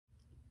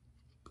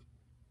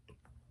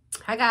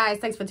Hi guys,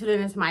 thanks for tuning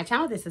into my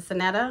channel. This is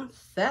Synetta.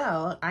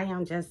 So I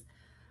am just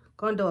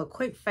going to do a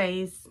quick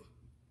face.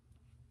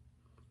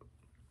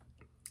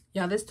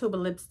 Y'all, this tube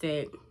of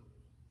lipstick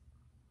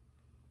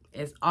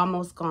is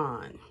almost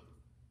gone.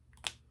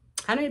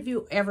 How many of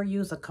you ever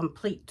use a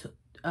complete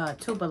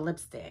tube of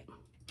lipstick?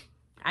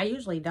 I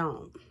usually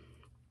don't,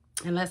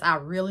 unless I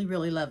really,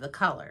 really love the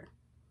color.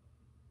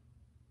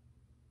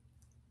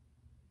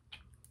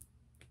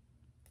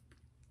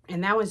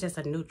 And that was just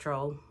a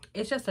neutral.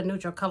 It's just a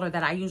neutral color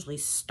that I usually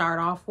start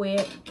off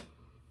with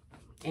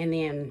and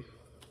then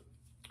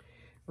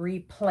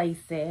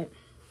replace it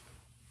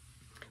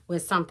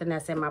with something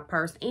that's in my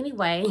purse.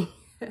 Anyway,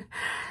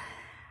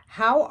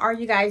 how are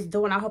you guys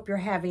doing? I hope you're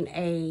having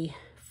a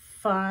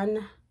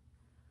fun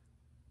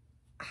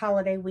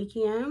holiday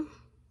weekend.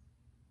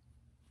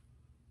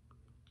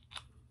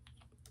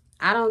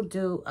 I don't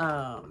do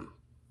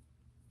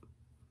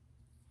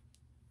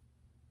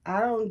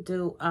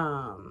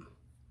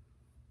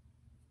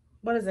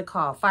what is it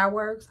called?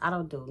 Fireworks. I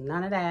don't do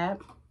none of that.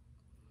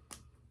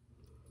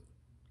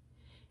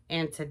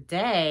 And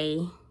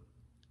today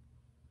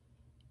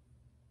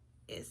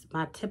is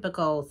my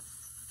typical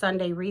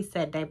Sunday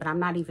reset day, but I'm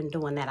not even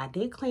doing that. I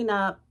did clean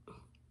up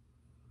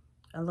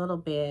a little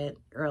bit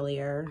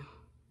earlier.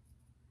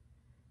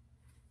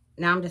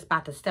 Now I'm just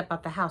about to step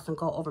out the house and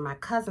go over my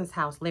cousin's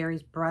house,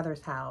 Larry's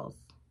brother's house,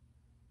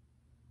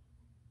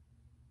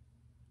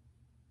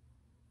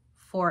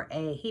 for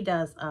he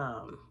just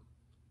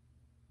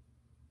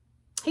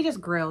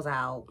grills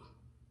out,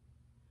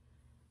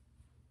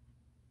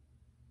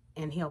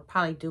 and he'll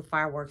probably do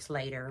fireworks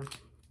later.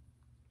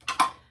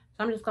 So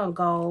I'm just gonna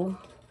go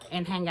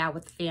and hang out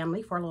with the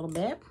family for a little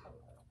bit.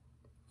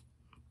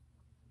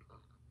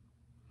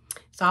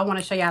 So I want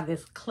to show y'all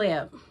this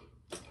clip,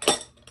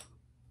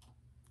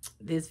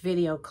 this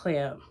video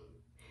clip.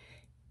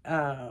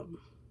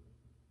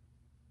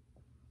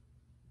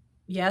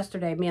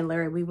 Yesterday, me and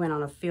Larry, we went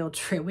on a field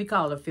trip. We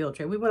call it a field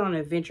trip. We went on an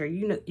adventure.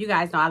 You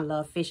guys know I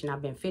love fishing.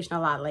 I've been fishing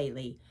a lot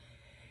lately.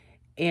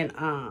 And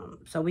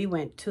so we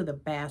went to the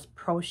Bass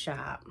Pro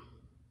Shop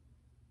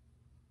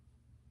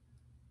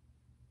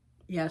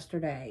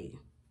yesterday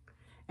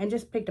and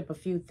just picked up a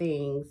few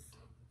things.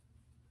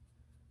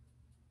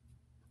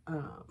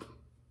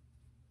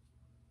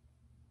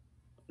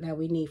 That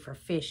we need for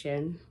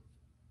fishing.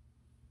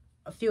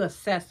 A few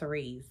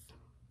accessories.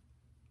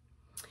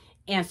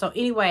 And so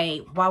anyway,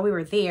 while we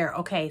were there,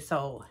 okay,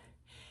 so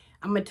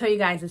I'm going to tell you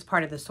guys this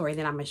part of the story,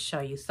 then I'm going to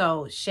show you.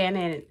 So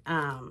Shannon,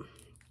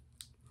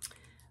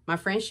 my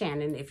friend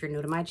Shannon, if you're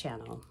new to my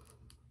channel,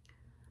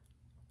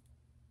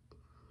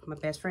 my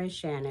best friend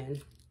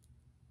Shannon,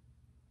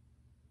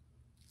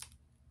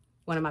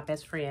 one of my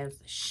best friends,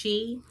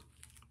 she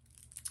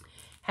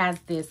has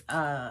this,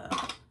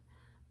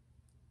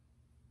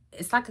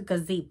 it's like a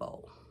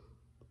gazebo,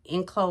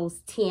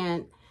 enclosed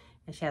tent.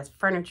 And she has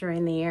furniture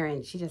in there,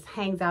 and she just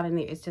hangs out in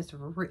there. It's just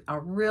a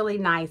really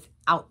nice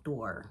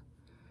outdoor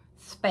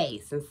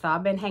space. And so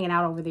I've been hanging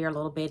out over there a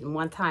little bit. And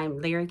one time,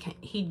 Larry,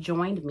 he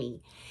joined me.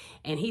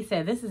 And he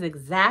said, this is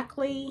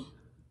exactly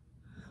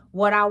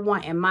what I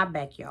want in my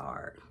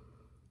backyard.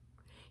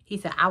 He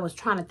said, I was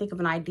trying to think of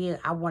an idea.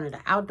 I wanted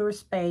an outdoor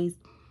space.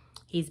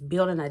 He's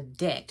building a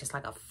deck, just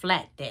like a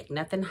flat deck.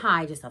 Nothing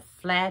high, just a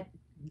flat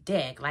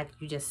deck. Like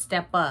you just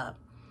step up.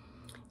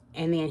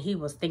 And then he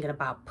was thinking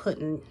about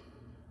putting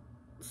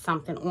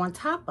something on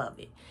top of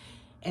it.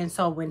 And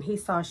so when he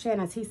saw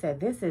Shannon's, he said,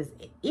 this is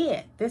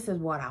it. This is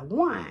what I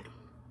want.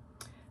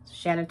 So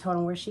Shannon told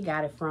him where she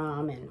got it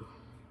from and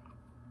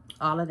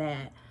all of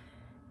that.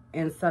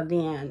 And so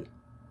then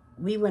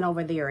we went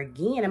over there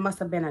again. It must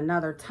have been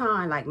another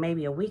time, like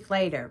maybe a week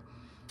later.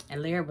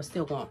 And Larry was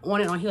still going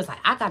on and on. He was like,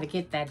 I got to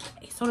get that.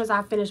 As soon as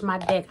I finish my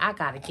deck, I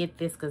got to get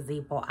this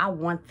gazebo. I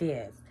want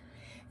this.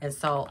 And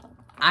so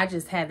I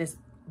just had this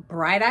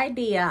bright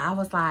idea. I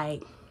was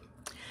like,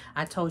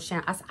 I told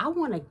Shannon, I said, I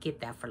want to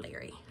get that for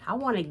Larry. I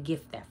want to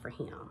gift that for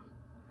him.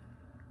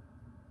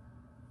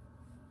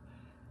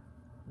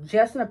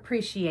 Just an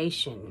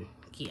appreciation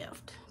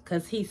gift.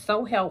 Because he's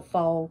so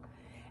helpful.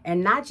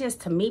 And not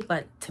just to me,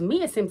 but to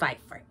me it seems like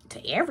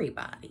to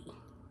everybody.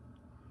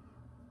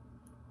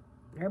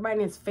 Everybody in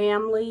his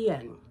family.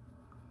 And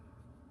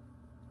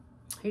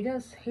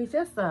he's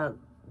just a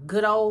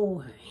good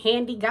old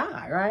handy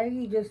guy, right?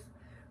 He just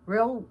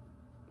real...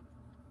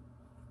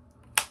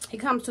 He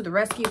comes to the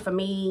rescue for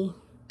me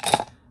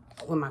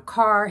when my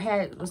car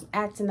was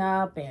acting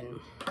up,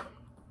 and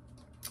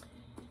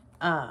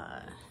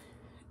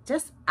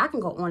just I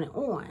can go on and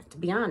on, to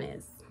be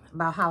honest,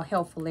 about how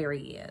helpful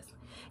Larry is.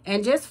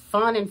 And just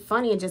fun and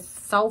funny and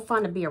just so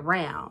fun to be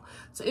around.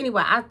 So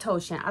anyway, I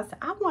told Shannon, I said,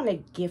 I want to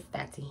gift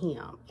that to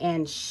him.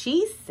 And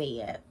she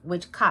said,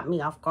 which caught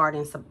me off guard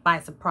and by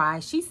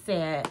surprise, she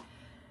said,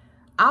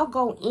 I'll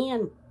go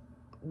in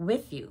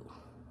with you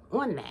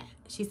on that.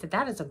 She said,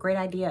 that is a great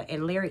idea.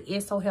 And Larry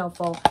is so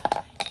helpful.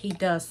 He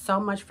does so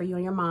much for you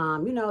and your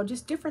mom. You know,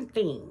 just different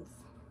things.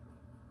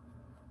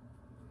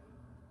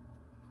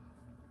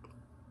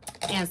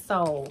 And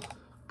so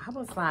I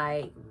was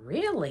like,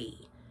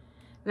 really?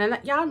 Now,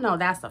 y'all know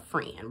that's a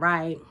friend,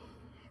 right?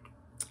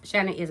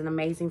 Shannon is an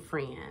amazing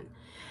friend.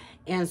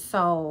 And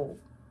so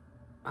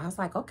I was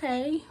like,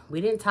 okay.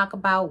 We didn't talk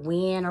about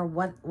when or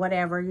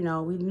whatever. You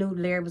know, we knew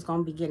Larry was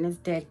going to be getting his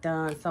deck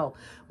done. So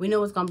we knew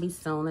it was going to be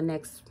soon, the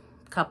next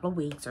couple of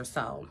weeks or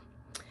so.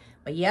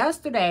 But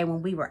yesterday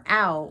when we were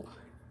out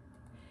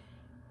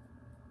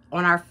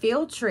on our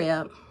field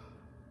trip,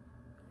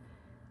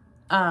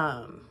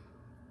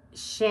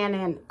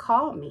 Shannon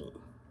called me.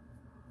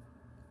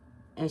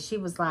 And she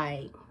was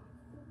like,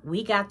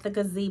 we got the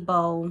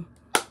gazebo.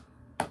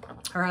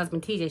 Her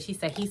husband, TJ, she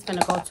said he's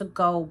finna go to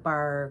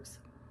Goldberg's,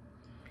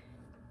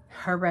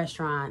 her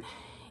restaurant,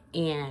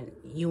 and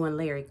you and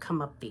Larry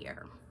come up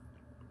there.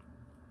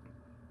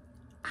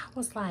 I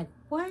was like,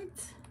 what?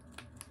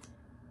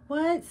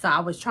 What? So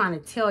I was trying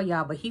to tell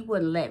y'all, but he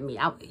wouldn't let me.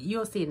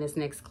 You'll see in this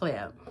next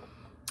clip.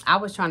 I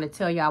was trying to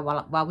tell y'all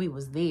while we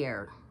was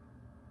there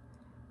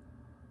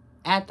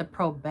at the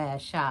Pro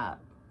Bass shop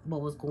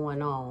what was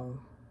going on.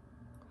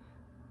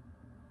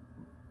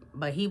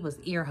 But he was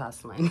ear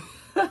hustling.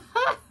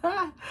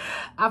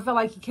 I felt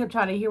like he kept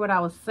trying to hear what I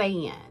was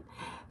saying.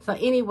 So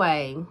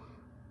anyway,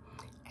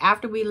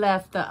 after we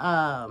left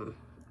the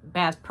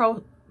Bass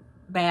Pro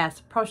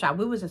Shop,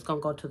 we was just gonna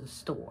go to the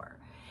store.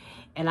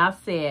 And I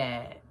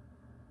said,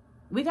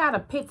 we got a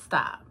pit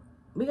stop.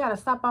 We gotta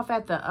stop off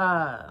at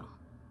the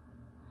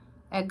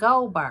at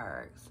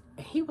Goldberg's.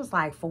 And he was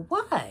like, for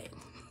what? It's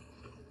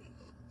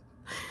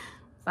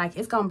like,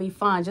 it's gonna be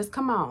fun, just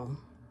come on.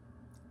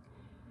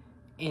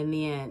 And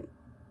then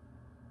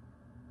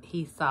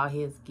he saw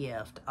his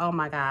gift. Oh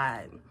my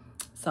God.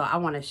 So I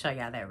want to show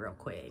y'all that real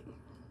quick.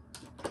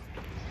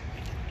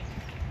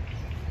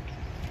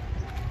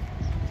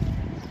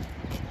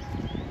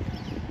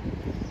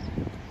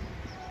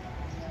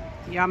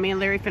 Y'all, me and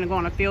Larry finna go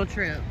on a field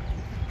trip.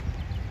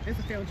 It's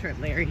a field trip,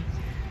 Larry.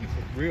 It's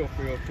a real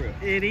field trip.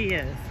 It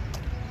is.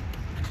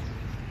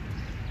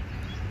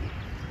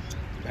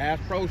 Bass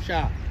Pro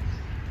Shop.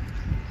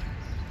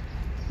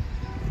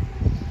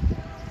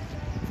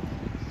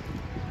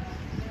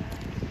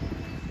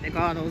 They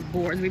got all those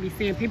boards we be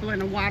seeing people in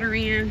the water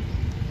in.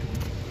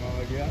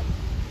 Oh, yeah.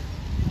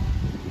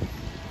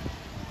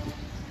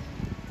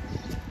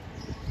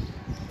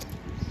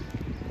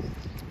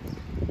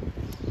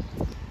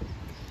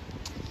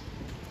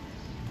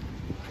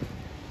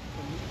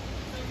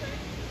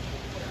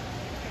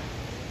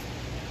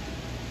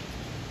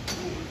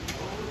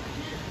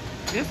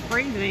 It's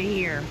freezing in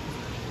here.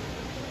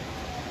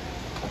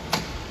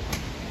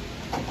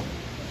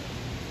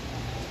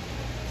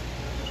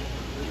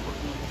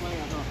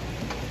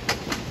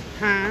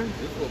 Huh?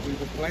 This is what we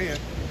were playing.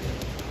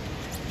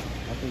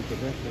 I think the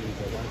rest of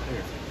these are right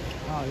there.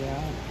 Oh,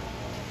 yeah.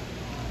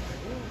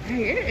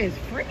 Hey, it is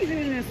freezing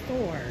in this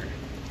store.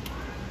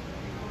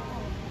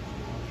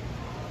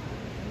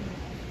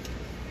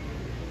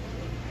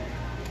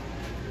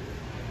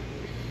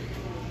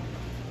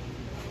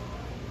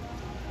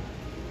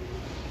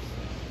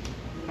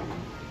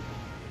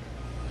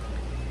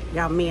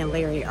 Y'all, me and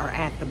Larry are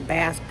at the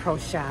Bass Pro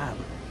Shop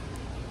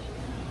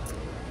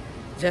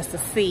just to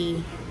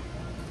see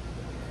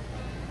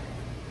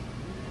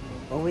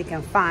what we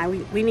can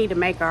find. We need to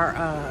make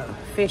our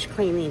fish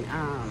cleaning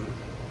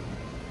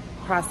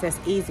process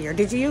easier.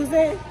 Did you use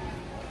it?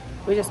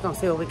 We're just gonna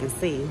see what we can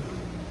see.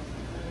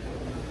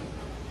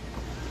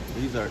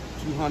 These are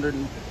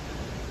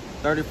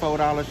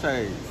 $234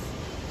 shades.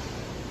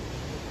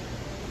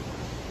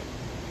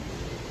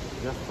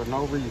 Just for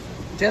no reason.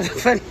 Just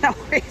for no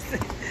reason.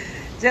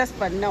 Just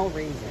for no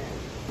reason.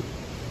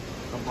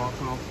 I bought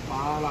some $5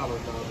 out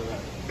of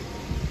that.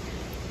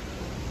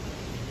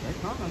 They're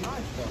kind of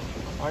nice though.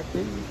 I like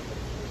these.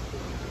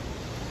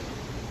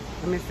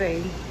 Let me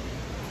see.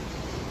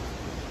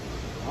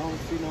 I don't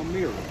see no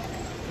mirror.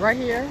 Right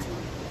here.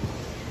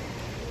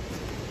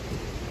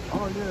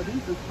 Oh yeah,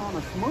 these are kind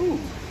of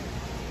smooth.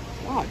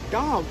 Wow,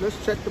 dog, let's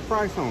check the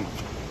price on them.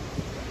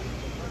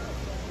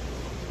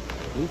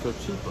 These are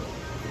cheaper.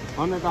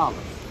 $100.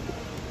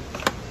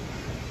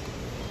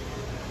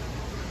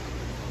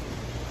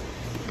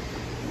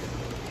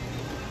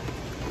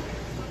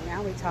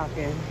 Now we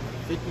talking.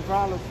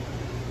 $50.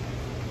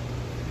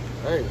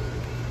 Hey,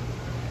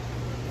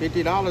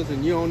 $50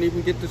 and you don't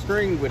even get the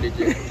string with it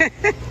yet.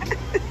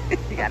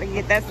 You gotta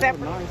get that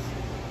separate. Nice.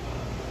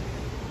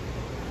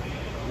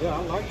 Yeah,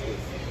 I like this.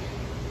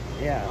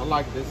 Yeah. I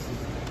like this.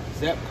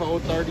 Zepco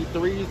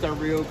 33s are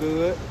real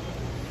good.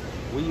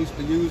 We used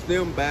to use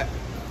them back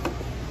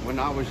when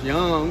I was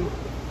young.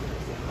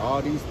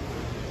 All these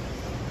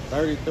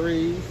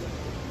 33s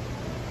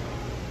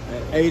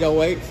and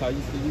 808s. I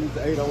used to use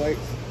the 808s.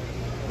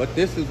 But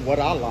this is what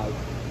I like.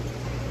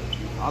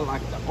 I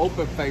like the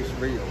open face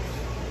reels.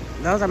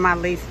 Those are my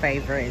least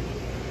favorite.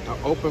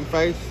 Open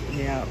face?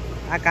 Yeah.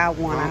 I got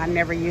one. I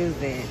never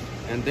used it.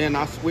 And then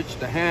I switched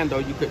the handle.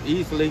 You could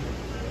easily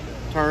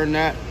turn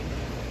that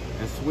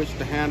and switch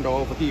the handle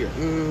over here.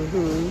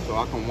 Mm-hmm. So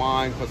I can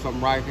wind because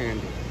I'm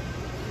right-handed.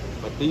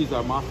 But these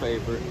are my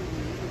favorite.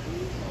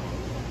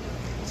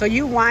 So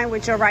you wind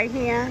with your right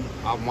hand?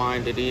 I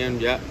wind it in,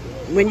 yep.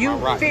 When you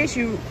fish,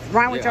 you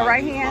run with your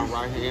right hand?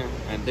 My right hand,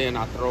 and then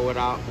I throw it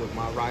out with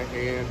my right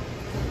hand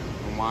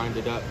and wind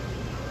it up.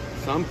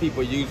 Some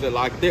people use it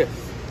like this.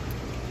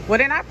 Well,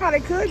 then I probably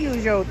could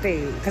use your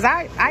thing, because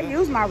I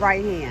use my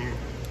right hand.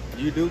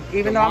 You do?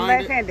 Even though I'm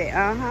left-handed,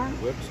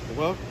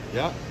 Well,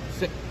 yeah.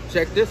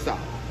 Check this out.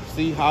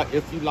 See how,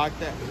 if you like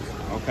that.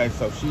 Okay,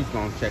 so she's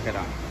going to check it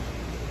out.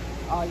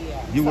 Oh,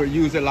 yeah. You would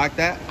use it like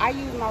that? I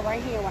use my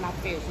right hand when I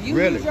fish. You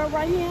really? Use your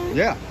right hand?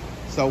 Yeah.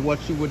 So what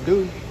you would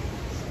do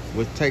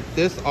was take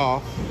this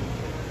off,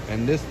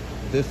 and this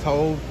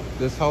whole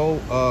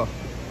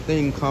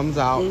thing comes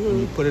out, and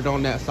you put it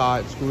on that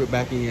side, screw it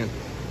back in,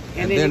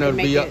 and then it'll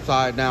be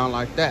upside down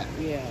like that.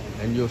 Yeah.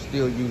 And you'll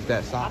still use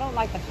that side. I don't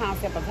like the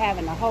concept of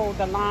having to hold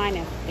the line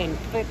and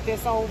flip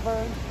this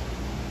over.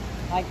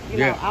 Like, you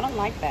know, I don't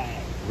like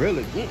that.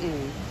 Really?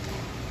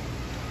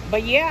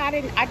 But yeah,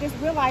 I just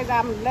realized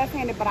I'm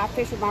left-handed, but I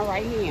fish with my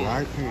right hand.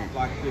 Right hand.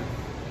 Like this.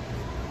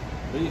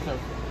 These are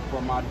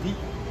for my deep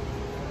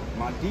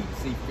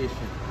sea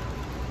fishing.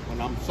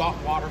 When I'm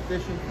saltwater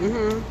fishing, I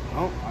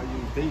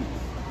use these.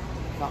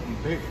 Something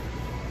bigger.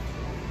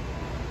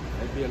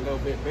 They'd be a little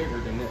bit bigger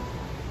than this.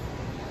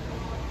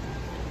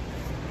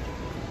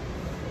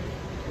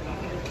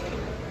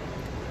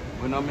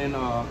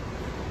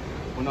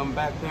 When I'm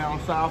back down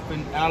south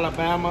in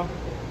Alabama,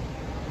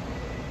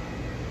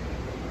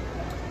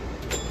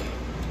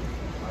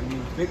 I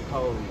use big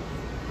poles.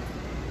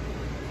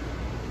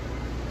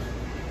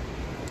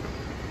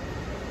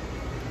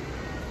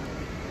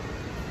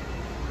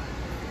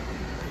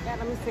 Yeah,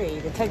 let me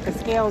see. To take the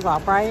scales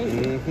off, right?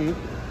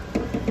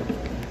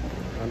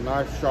 A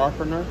nice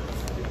sharpener.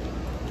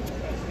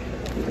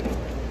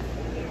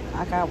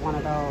 I got one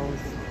of those.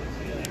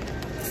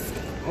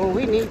 Oh,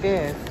 we need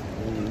this.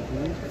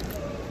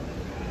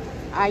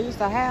 I used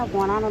to have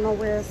one. I don't know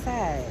where it's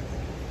at.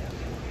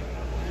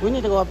 We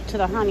need to go up to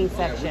the hunting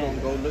section.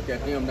 We're gonna go look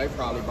at them. They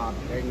probably about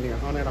dang near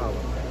 $100.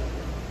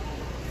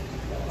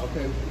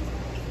 Okay.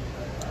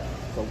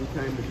 So we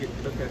came to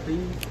look at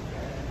these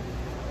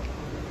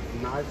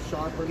knife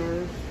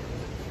sharpeners,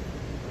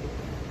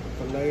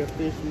 fillet of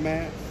fish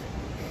mats.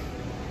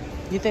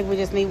 You think we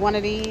just need one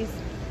of these?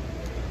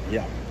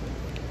 Yeah.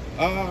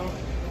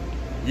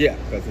 Yeah,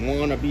 because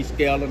one will be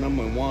scaling them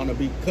and one will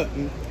be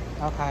cutting.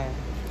 Okay.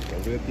 So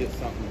we'll get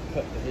something to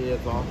cut the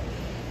heads off.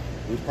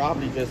 We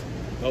probably just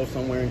go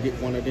somewhere and get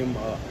one of them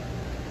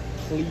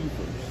cleavers.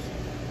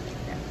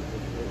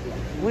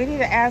 We need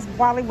to ask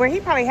Wally where he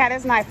probably had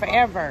his knife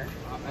forever.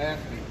 I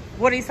asked him.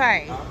 What'd he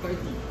say? I think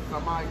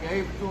somebody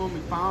gave it to him.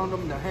 He found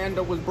them. The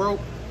handle was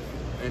broke,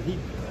 and he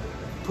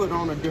put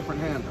on a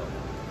different handle.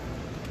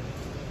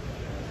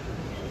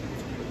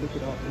 Look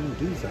at all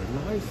these are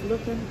nice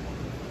looking.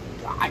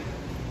 I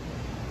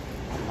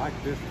like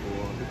this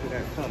boy. Look at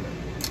that color.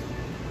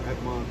 That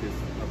mug is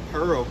a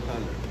pearl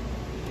color.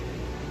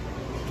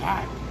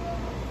 God.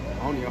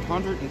 Only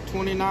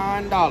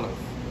 $129.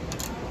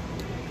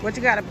 What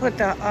you gotta put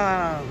the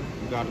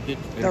You gotta get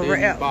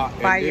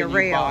buy your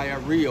reel. Buy a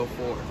reel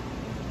for it.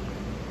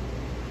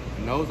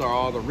 And those are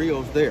all the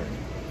reels there.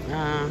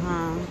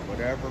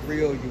 Whatever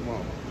reel you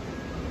want.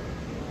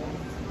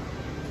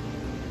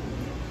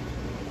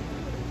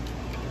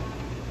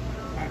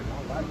 I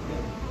like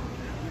that.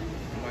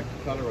 I like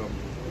the color of them.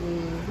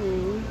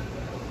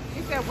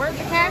 She said, "Where's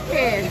the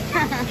catfish?"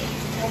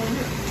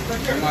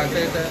 Somebody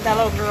said that? That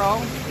little girl.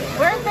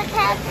 Where's the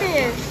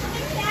catfish?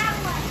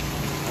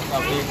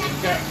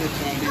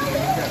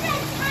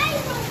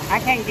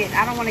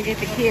 I don't want to get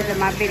the kids in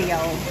my video,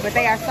 but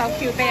they are so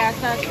cute. They are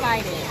so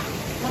excited.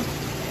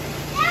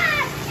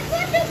 Dad, it's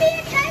going to be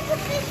a type of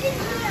fishing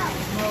video.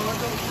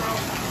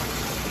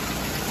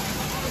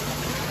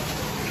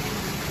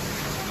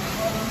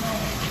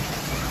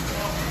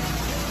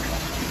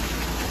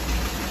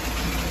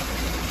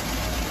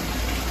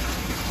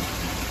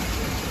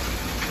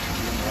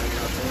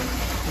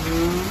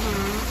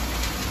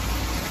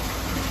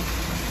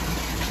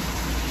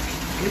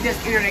 We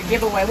just entered a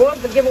giveaway. What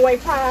was the giveaway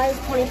prize?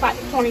 $2,500.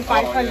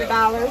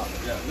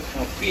 Yeah, let's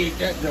go feed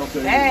that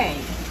joker. Dang.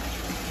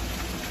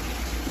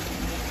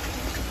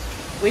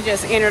 We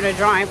just entered a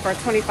drawing for a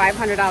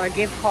 $2,500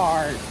 gift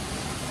card.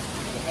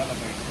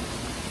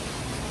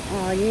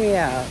 Oh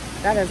yeah,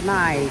 that is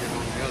nice.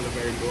 The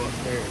elevator go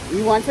upstairs.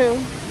 You want to?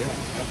 Yeah,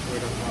 that's where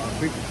the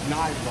big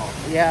knives are.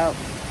 Yep.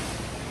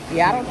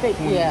 Yeah, I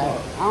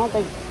don't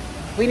think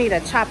we need a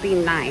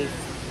chopping knife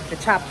to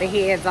chop the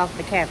heads off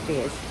the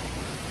catfish.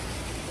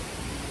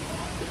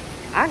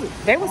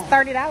 They was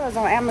 $30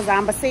 on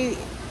Amazon, but see,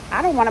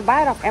 I don't want to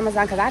buy it off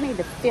Amazon because I need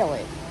to feel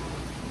it.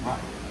 Right.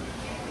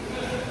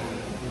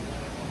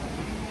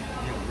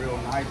 Real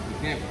nice and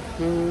heavy.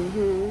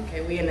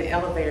 Okay, we in the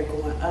elevator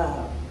going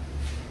up.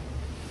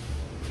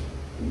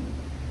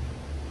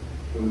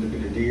 Go look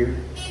at the deer.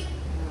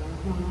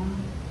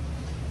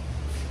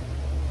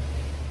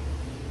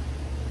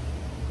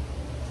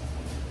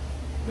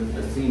 Look at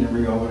the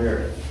scenery over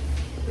there.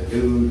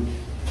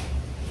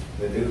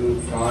 The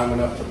dude climbing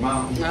up the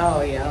mountain.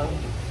 Oh yeah.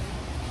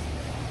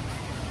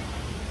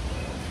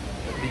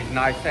 These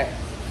nice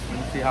hats. You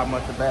see how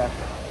much a bass is.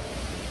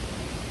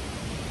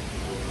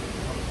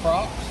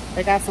 Crocs.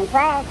 They got some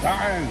Crocs.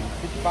 Dang,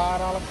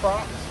 $55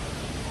 Crocs.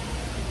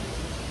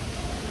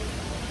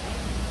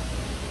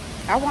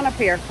 I want a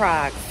pair of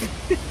Crocs.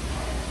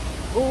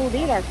 Ooh,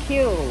 these are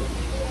cute.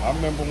 I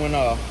remember when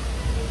I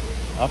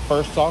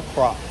first saw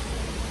Crocs.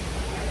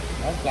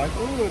 I was like,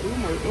 ooh,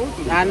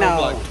 those I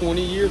know. was like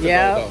 20 years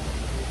Yep. ago, though.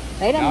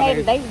 They done Now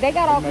made they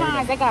got all they made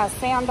kinds. They got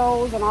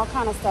sandals and all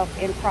kind of stuff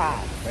in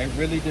Crocs. They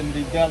really didn't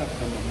develop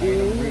them and made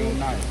them real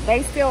nice.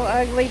 They still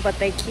ugly, but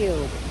they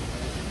cute.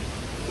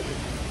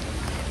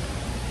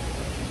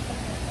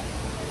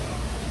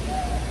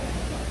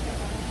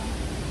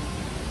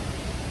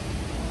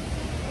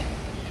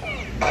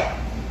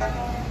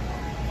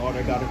 Oh,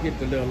 they gotta hit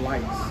the little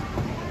lights.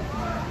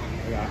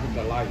 They gotta hit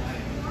the lights.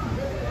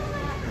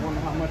 I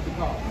wonder how much it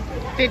costs.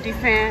 50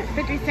 cents.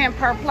 50 cents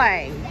per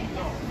play.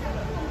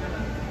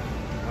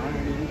 I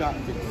ain't even got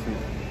 50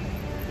 cents.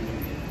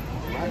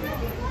 Right? I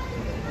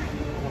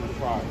wanna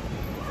try it.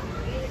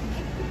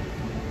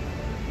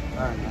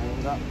 Dang, I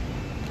ain't got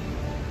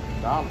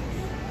dollars.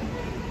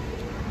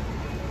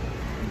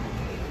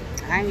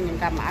 I ain't even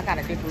got I got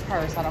a different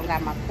purse. I don't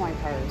got my point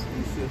purse. Let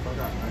me see if I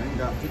ain't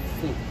got 50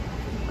 cents.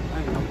 I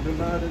ain't never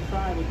allowed to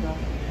try it though.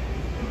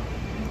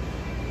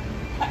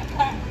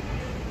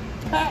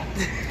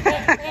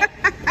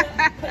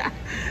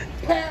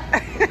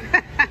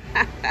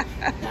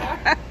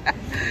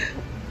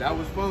 That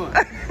was fun.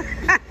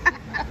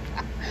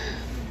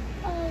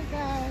 Oh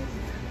gosh.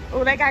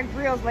 Oh, they got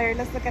grills, Larry.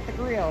 Let's look at the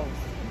grills.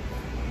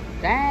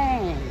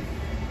 Dang.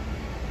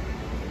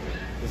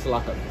 It's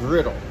like a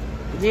griddle.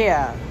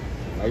 Yeah.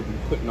 Maybe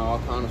putting all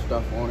kind of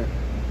stuff on it.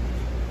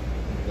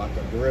 Like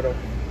a griddle.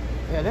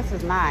 Yeah, this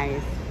is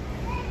nice.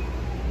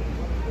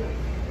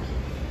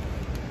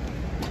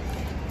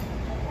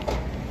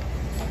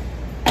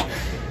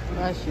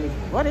 Bless you.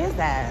 What is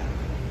that?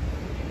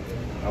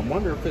 I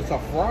wonder if it's a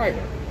fryer.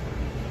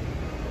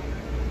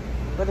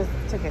 What does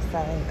the ticket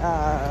say?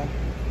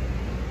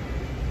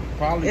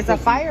 Probably It's a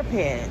fire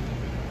pit.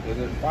 Is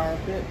it a fire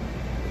pit?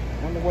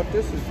 I wonder what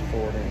this is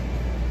for then.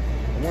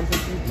 I wonder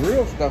if you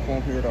grill stuff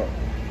on here though.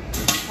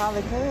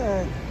 Probably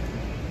could.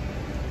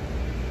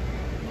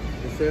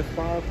 It says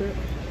fire pit?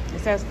 It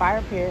says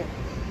fire pit.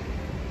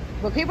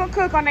 But people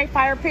cook on their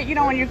fire pit, you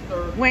know,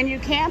 when you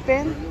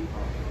camping.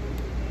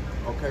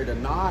 Okay, the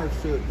knives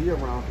should be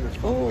around here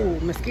somewhere. Ooh,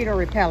 mosquito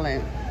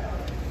repellent.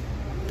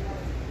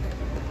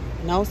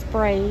 No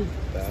spray,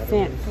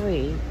 scent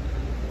free.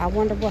 I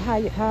wonder how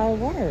it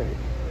works.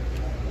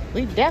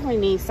 We definitely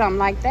need something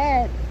like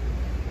that.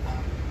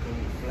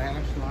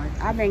 Flashlight.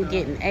 I've been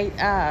getting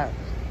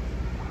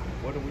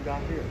What do we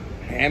got here?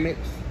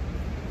 Hammocks.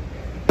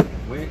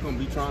 We ain't gonna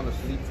be trying to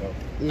sleep though.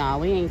 No,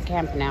 we ain't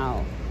camping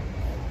out.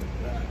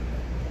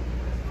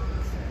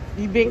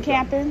 You been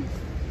camping?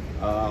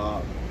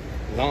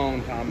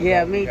 Long time ago.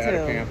 Yeah, me we had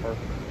a too. camper.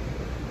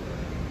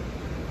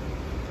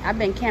 I've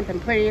been camping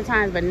plenty of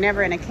times, but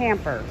never in a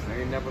camper. I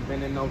ain't never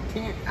been in no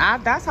tent.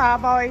 That's how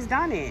I've always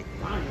done it.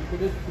 Look at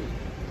this tent.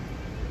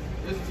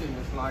 This tent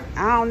is like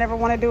I don't never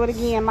want to do it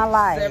again in my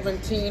life.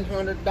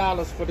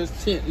 $1,700 for this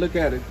tent. Look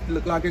at it.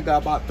 Look like it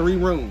got about 3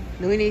 rooms.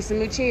 Do we need some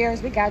new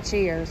chairs? We got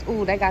chairs.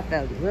 Ooh, they got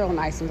the real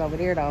nice ones over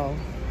there, though.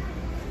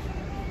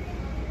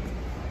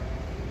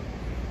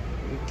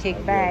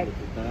 Kick back.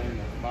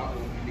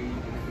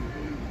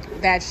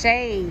 That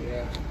shade.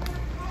 Yeah.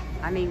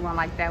 I need one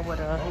like that with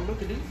a... Oh,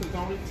 look at these. It's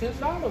only $10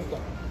 though.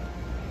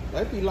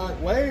 They'd be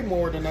like way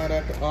more than that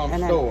at the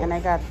and store. And they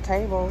got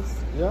tables.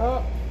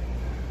 Yeah.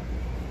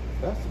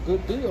 That's a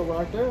good deal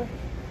right there.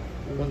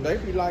 But they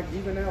be like,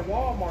 even at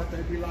Walmart,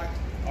 they be like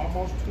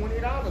almost $20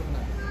 now. I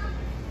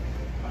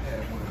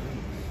had one of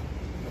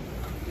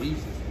these. These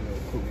is real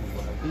cool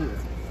right here.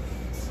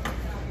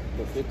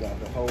 Look, it got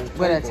the whole table.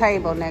 With a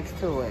table next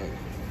to it.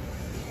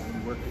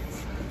 Work it.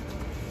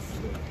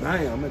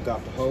 Damn, it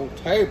got the whole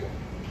table.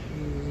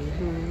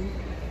 Mm-hmm.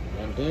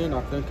 And then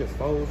I think it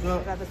folds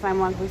up. Is that the same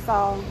ones we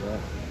saw? Yeah.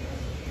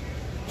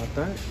 I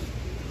think.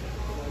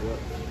 Yep.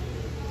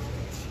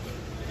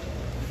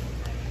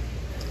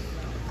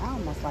 I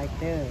almost like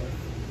this.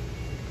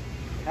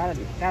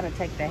 Gotta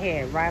take the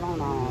head right on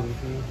off.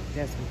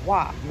 Just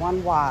whop,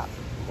 one whop.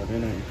 But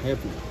it ain't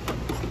heavy.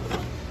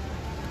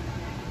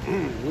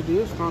 It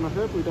is kind of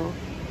heavy though.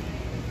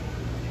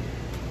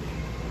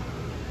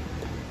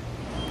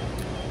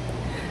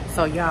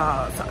 So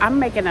y'all, I'm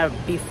making a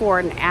before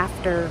and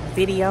after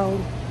video.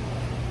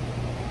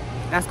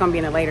 That's gonna be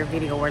in a later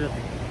video where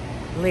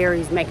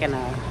Larry's making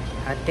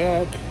a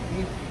deck.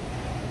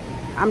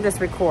 I'm just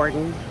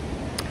recording.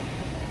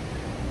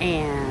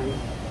 And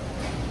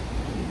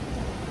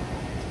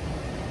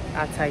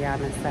I'll tell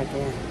y'all in a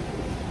second.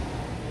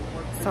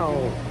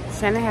 So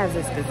Shannon has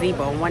this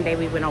gazebo, and one day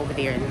we went over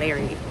there and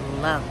Larry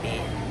loved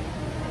it.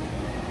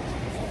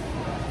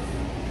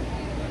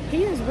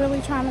 He is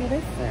really trying to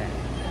listen.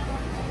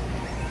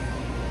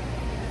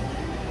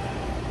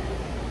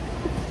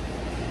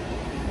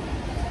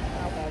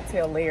 I'm gonna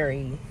tell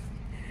Larry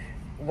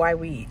why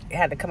we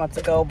had to come up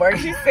to Goldberg.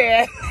 She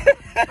said,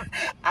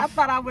 I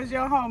thought I was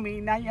your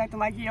homie. Now you acting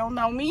like you don't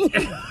know me.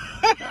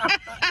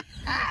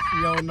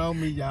 you don't know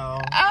me,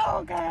 y'all.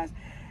 Oh, gosh.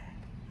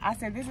 I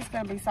said, this is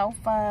going to be so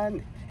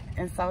fun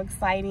and so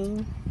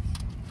exciting.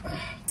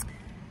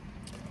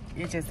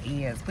 It just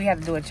is. We had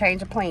to do a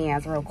change of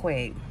plans real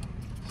quick.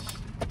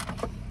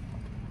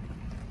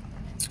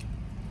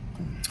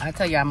 I'll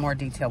tell y'all more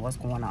detail what's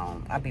going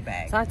on. I'll be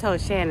back. So I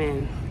told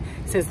Shannon,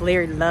 since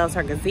Larry loves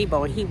her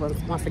gazebo and he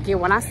wants to get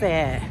one, I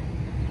said,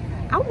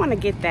 I want to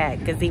get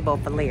that gazebo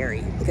for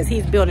Larry because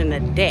he's building a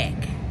deck.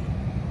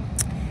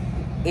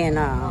 And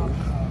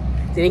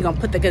then he's going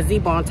to put the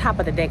gazebo on top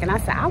of the deck. And I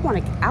said, I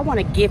want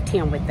to gift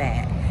him with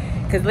that.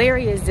 Because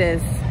Larry is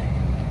just,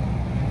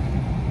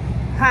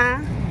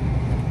 huh?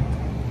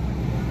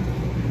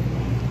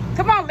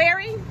 Come on,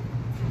 Larry.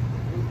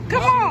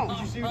 Come on. Did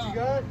you see what you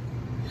got?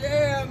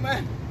 Yeah,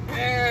 man.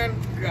 Man,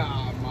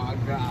 God, my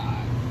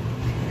God.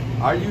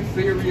 Are you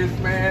serious,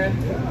 man?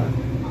 Yeah.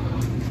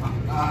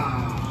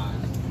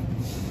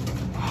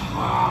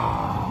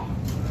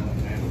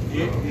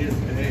 It is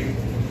a...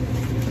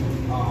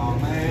 Oh,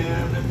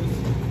 man.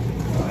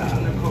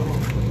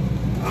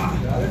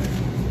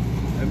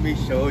 Let me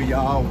show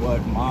y'all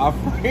what my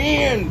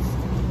friends.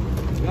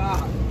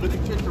 God, look at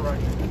Trisha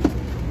right there.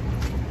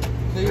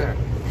 See her?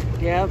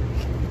 Yep.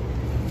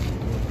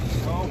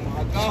 Oh,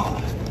 my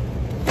God.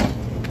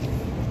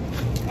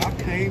 I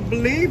can't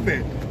believe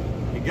it.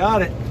 You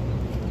got it.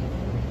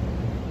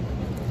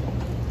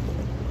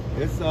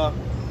 It's a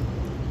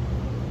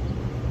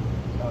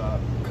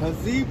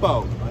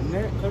gazebo. A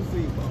net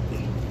gazebo.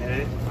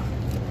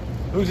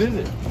 Whose is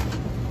it?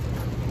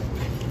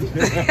 You've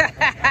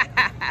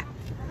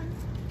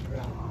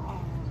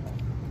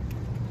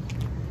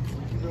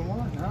been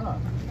wanting, huh?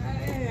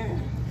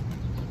 Man.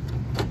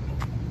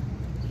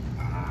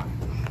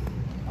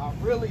 I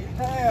really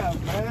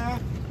have, man.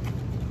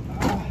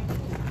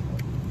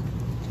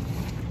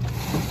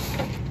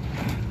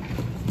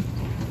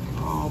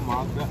 Oh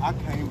my God, I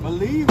can't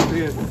believe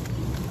this.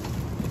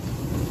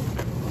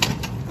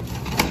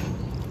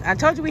 I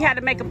told you we had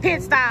to make a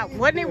pit stop.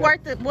 Wasn't it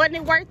worth it? Wasn't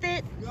it worth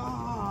it?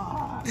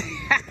 God.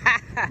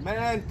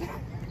 Man,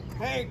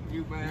 thank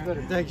you, man. You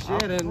better thank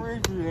Shannon. I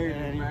appreciate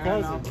and it, your man.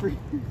 cousin.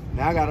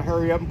 Now I gotta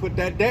hurry up and put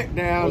that deck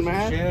down,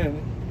 man.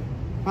 Shannon.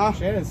 Huh?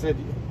 Shannon said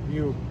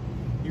you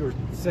were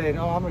saying,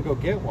 "Oh, I'm gonna go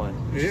get one."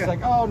 She's Yeah.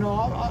 like, "Oh no,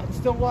 I'm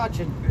still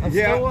watching. I'm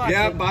still watching."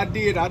 Yeah, I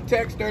did. I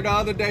texted her the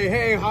other day.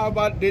 Hey, how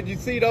about? Did you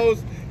see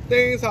those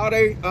things? How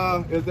they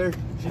is there?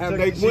 Have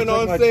they went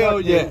on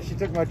sale yet? She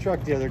took my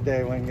truck the other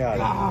day when got it.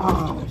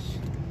 Gosh,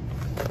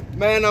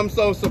 man, I'm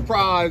so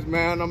surprised,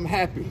 man. I'm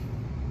happy.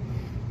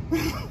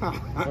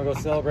 Wanna go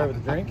celebrate with a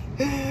drink?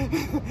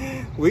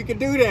 We could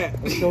do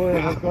that. Let's go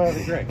in. Let's go have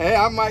a drink. Hey,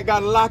 I might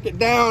gotta lock it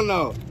down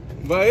though,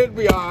 but it'll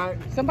be all right.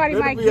 Somebody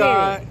It'll might be get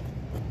all it. right.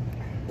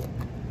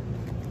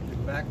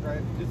 Back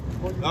right, just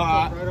before you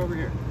All right over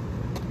here.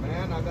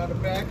 Man, I gotta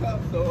back up.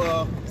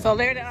 So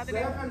there the other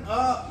day. 7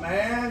 Up,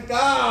 man.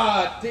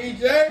 God,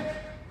 TJ.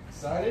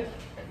 Excited?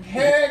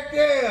 Heck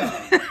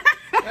yeah.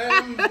 Man,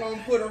 I'm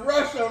gonna put a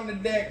rush on the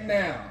deck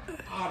now.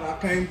 God, I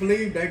can't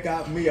believe they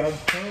got me a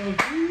gazebo.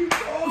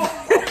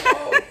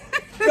 Oh,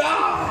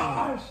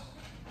 gosh.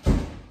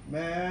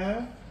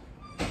 Man.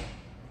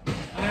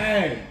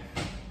 Hey.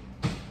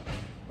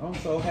 I'm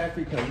so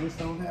happy because this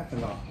don't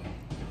happen often.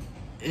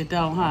 It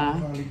don't, huh? I'm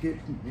trying to get,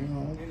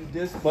 in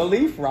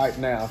disbelief right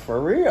now,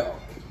 for real.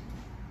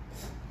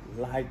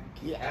 Like,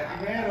 yeah,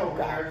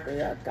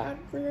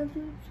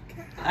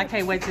 I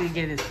can't wait till you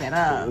get it set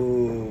up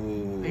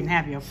Ooh. and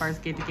have your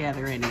first get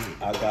together in it.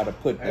 I gotta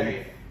put them.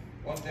 Hey,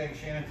 one thing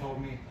Shannon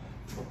told me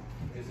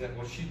is that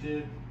what she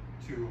did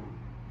to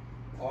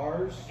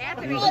ours.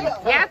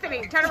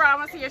 Anthony, turn around. I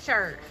want to see your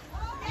shirt.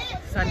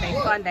 Sunday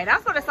Funday.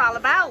 That's what it's all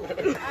about.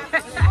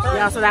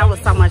 Yeah, so that was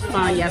so much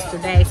fun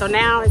yesterday. So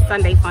now it's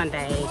Sunday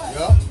Funday.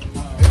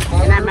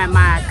 And I'm at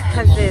my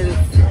cousin's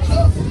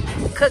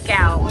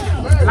cookout.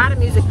 A lot of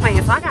music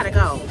playing, so I gotta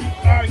go.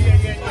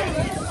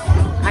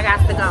 I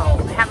got to go.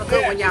 Have a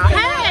good one, y'all.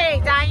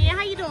 Hey, Diane,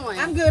 how you doing?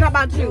 I'm good. How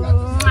about you?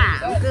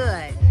 I'm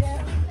good.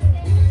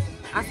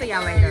 I'll see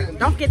y'all later.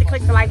 Don't forget to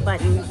click the like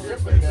button.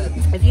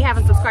 If you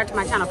haven't subscribed to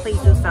my channel, please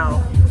do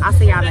so. I'll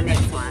see y'all in the next